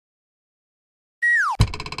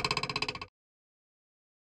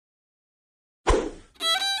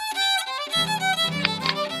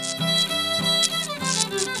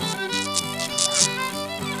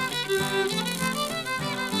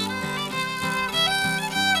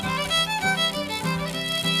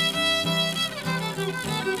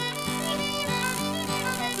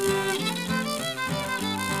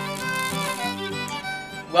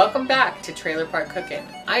Welcome back to Trailer Park Cookin'.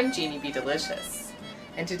 I'm Genie B Delishus,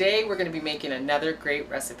 and today we're going to be making another great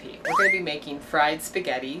recipe. We're going to be making fried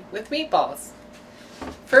spaghetti with meatballs.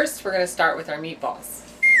 First, we're going to start with our meatballs.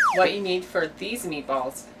 What you need for these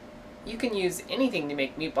meatballs, you can use anything to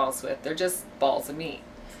make meatballs with. They're just balls of meat.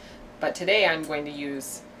 But today I'm going to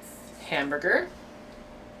use hamburger,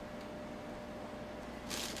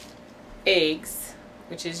 eggs,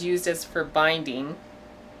 which is used as for binding,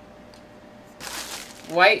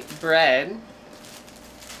 white bread,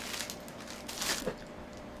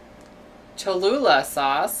 Cholula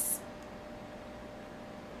sauce,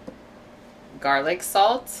 garlic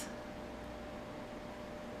salt,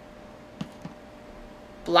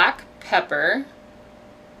 black pepper,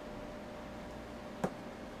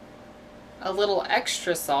 a little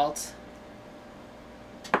extra salt,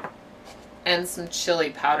 and some chili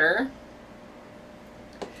powder.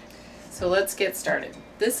 So let's get started.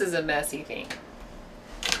 This is a messy thing.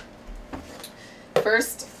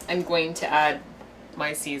 First, I'm going to add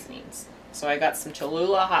my seasonings. So I got some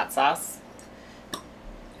Cholula hot sauce,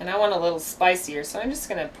 and I want a little spicier, so I'm just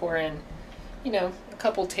going to pour in, a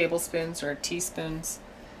couple tablespoons or teaspoons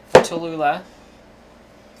of Cholula,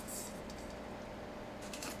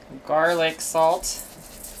 garlic salt,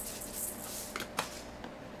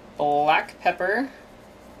 black pepper,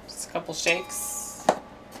 just a couple shakes,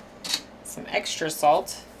 some extra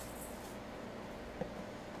salt,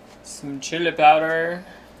 some chili powder,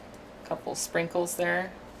 a couple sprinkles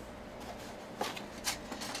there.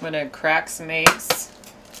 I'm going to crack some eggs.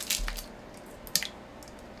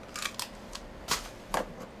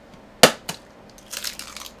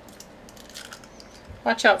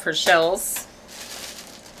 Watch out for shells.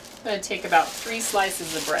 I'm going to take about 3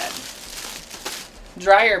 slices of bread.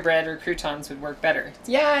 Drier bread or croutons would work better.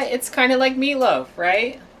 Yeah, it's kind of like meatloaf,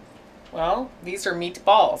 right? Well, these are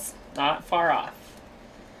meatballs, not far off.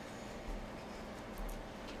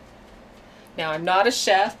 Now, I'm not a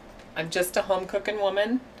chef, I'm just a home cooking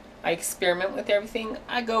woman. I experiment with everything.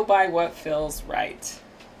 I go by what feels right.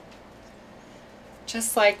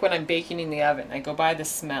 Just like when I'm baking in the oven, I go by the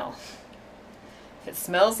smell. If it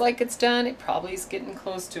smells like it's done, it probably is getting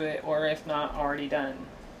close to it, or if not, already done.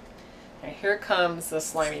 Now here comes the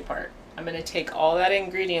slimy part. I'm going to take all that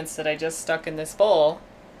ingredients that I just stuck in this bowl,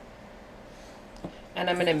 and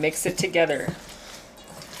I'm going to mix it together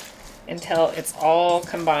until it's all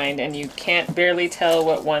combined and you can't barely tell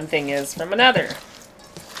what one thing is from another.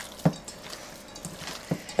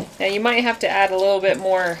 Now you might have to add a little bit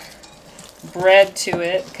more bread to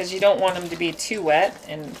it because you don't want them to be too wet,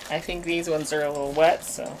 and I think these ones are a little wet,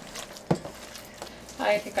 so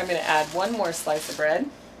I think I'm going to add one more slice of bread.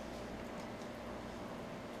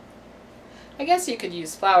 I guess you could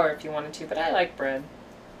use flour if you wanted to, but I like bread.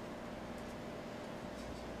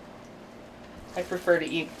 I prefer to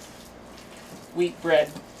eat wheat bread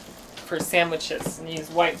for sandwiches and use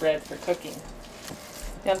white bread for cooking.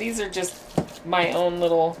 Now these are just my own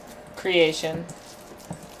little creation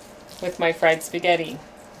with my fried spaghetti.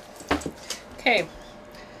 Okay,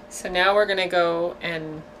 so now we're going to go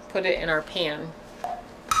and put it in our pan.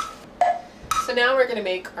 So now we're going to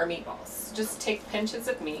make our meatballs. Just take pinches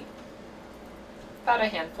of meat, about a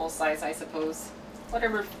handful size I suppose,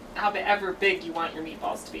 however big you want your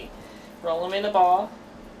meatballs to be. Roll them in a ball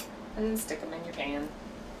and stick them in your pan.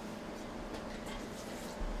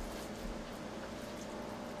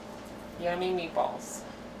 Yummy meatballs.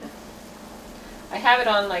 I have it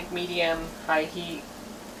on like medium high heat.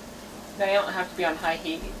 They don't have to be on high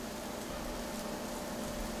heat.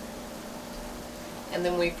 And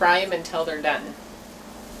then we fry them until they're done.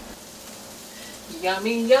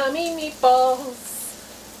 Yummy, yummy meatballs.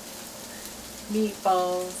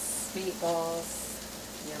 Meatballs, meatballs.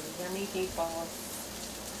 Yummy, yummy meatballs.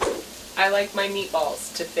 I like my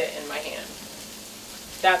meatballs to fit in my hand.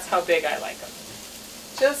 That's how big I like them.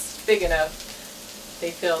 Just big enough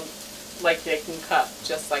they feel like they can cup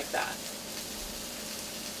just like that.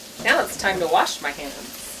 Now it's time to wash my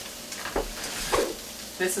hands.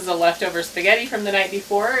 This is a leftover spaghetti from the night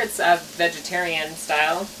before. It's a vegetarian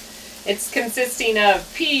style. It's consisting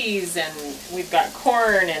of peas, and we've got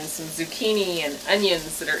corn and some zucchini and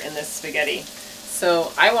onions that are in this spaghetti.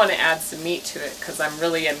 So I want to add some meat to it because I'm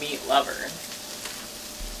really a meat lover.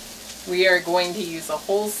 We are going to use a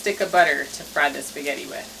whole stick of butter to fry the spaghetti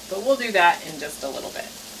with, but we'll do that in just a little bit.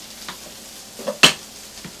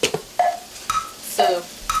 So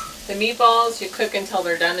the meatballs, you cook until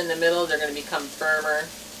they're done in the middle. They're going to become firmer.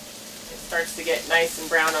 It starts to get nice and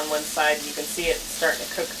brown on one side. You can see it starting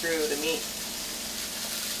to cook through the meat.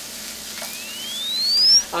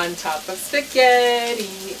 On top of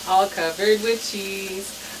spaghetti, all covered with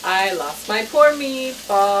cheese. I lost my poor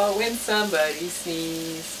meatball when somebody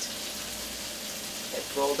sneezed. It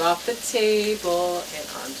rolled off the table and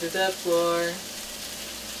onto the floor.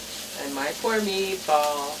 And my poor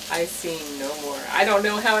meatball, I sing no more. I don't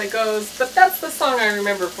know how it goes, but that's the song I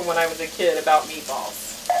remember from when I was a kid about meatballs.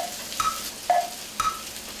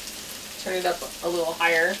 Turn it up a little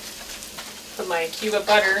higher. Put my cube of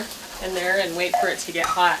butter in there and wait for it to get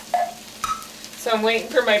hot. So I'm waiting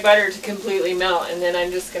for my butter to completely melt, and then I'm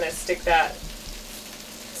just going to stick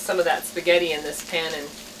some of that spaghetti in this pan and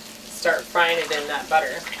start frying it in that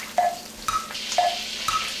butter.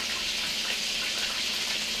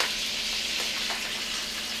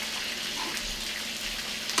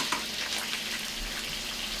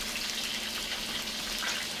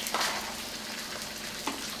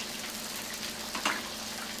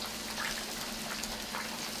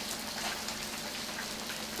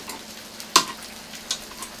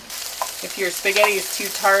 If your spaghetti is too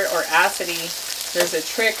tart or acidy, there's a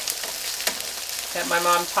trick that my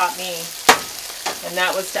mom taught me, and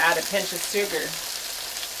that was to add a pinch of sugar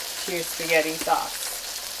to your spaghetti sauce.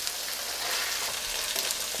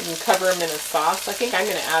 You can cover them in a sauce. I think I'm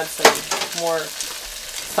going to add some more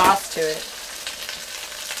sauce to it.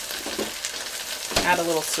 Add a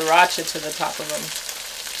little sriracha to the top of them.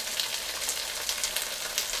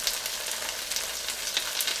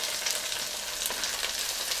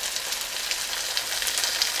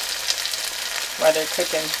 While they're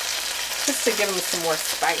cooking, just to give them some more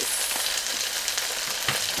spice.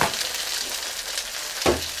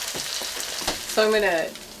 So I'm going to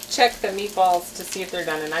check the meatballs to see if they're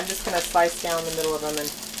done, and I'm just going to slice down the middle of them, and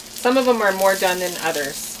some of them are more done than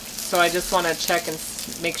others. So I just want to check and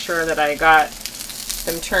make sure that I got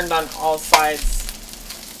them turned on all sides.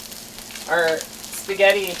 Our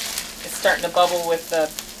spaghetti is starting to bubble with the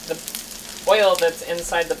oil that's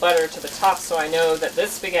inside the butter to the top, so I know that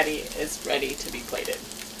this spaghetti is ready to be plated.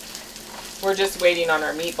 We're just waiting on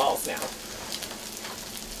our meatballs now.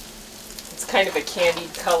 It's kind of a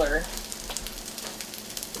candied color.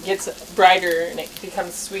 It gets brighter and it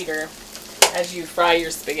becomes sweeter as you fry your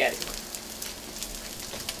spaghetti.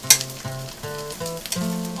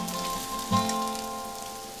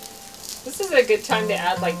 This is a good time to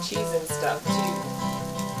add like cheese and stuff too.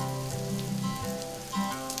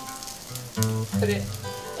 Put it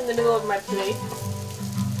in the middle of my plate.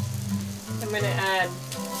 I'm going to add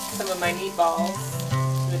some of my meatballs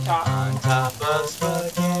to the top. On top of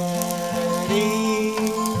spaghetti,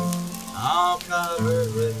 all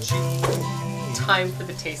covered with cheese. Time for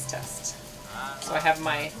the taste test. So I have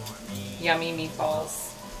my yummy meatballs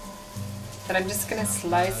that I'm just going to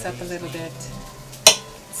slice up a little bit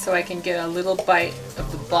so I can get a little bite of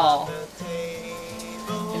the ball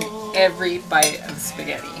in every bite of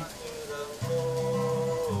spaghetti.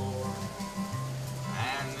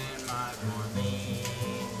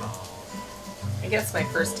 I guess my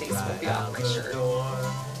first taste will be off my shirt.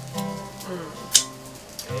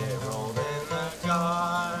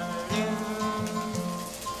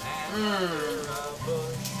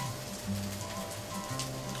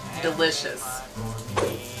 Delicious.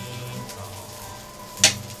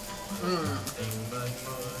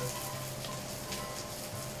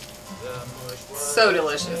 So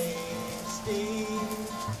delicious.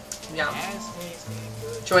 Yum.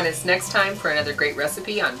 Join us next time for another great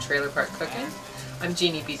recipe on Trailer Park Cooking. I'm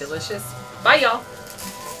Genie B. Delishus. Bye, y'all.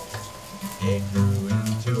 It grew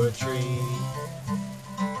into a tree.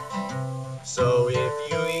 So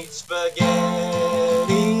if you eat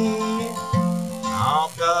spaghetti,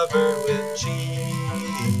 all covered with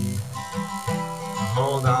cheese,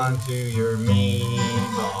 hold on to your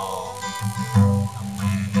meatball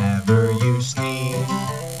whenever you sneeze.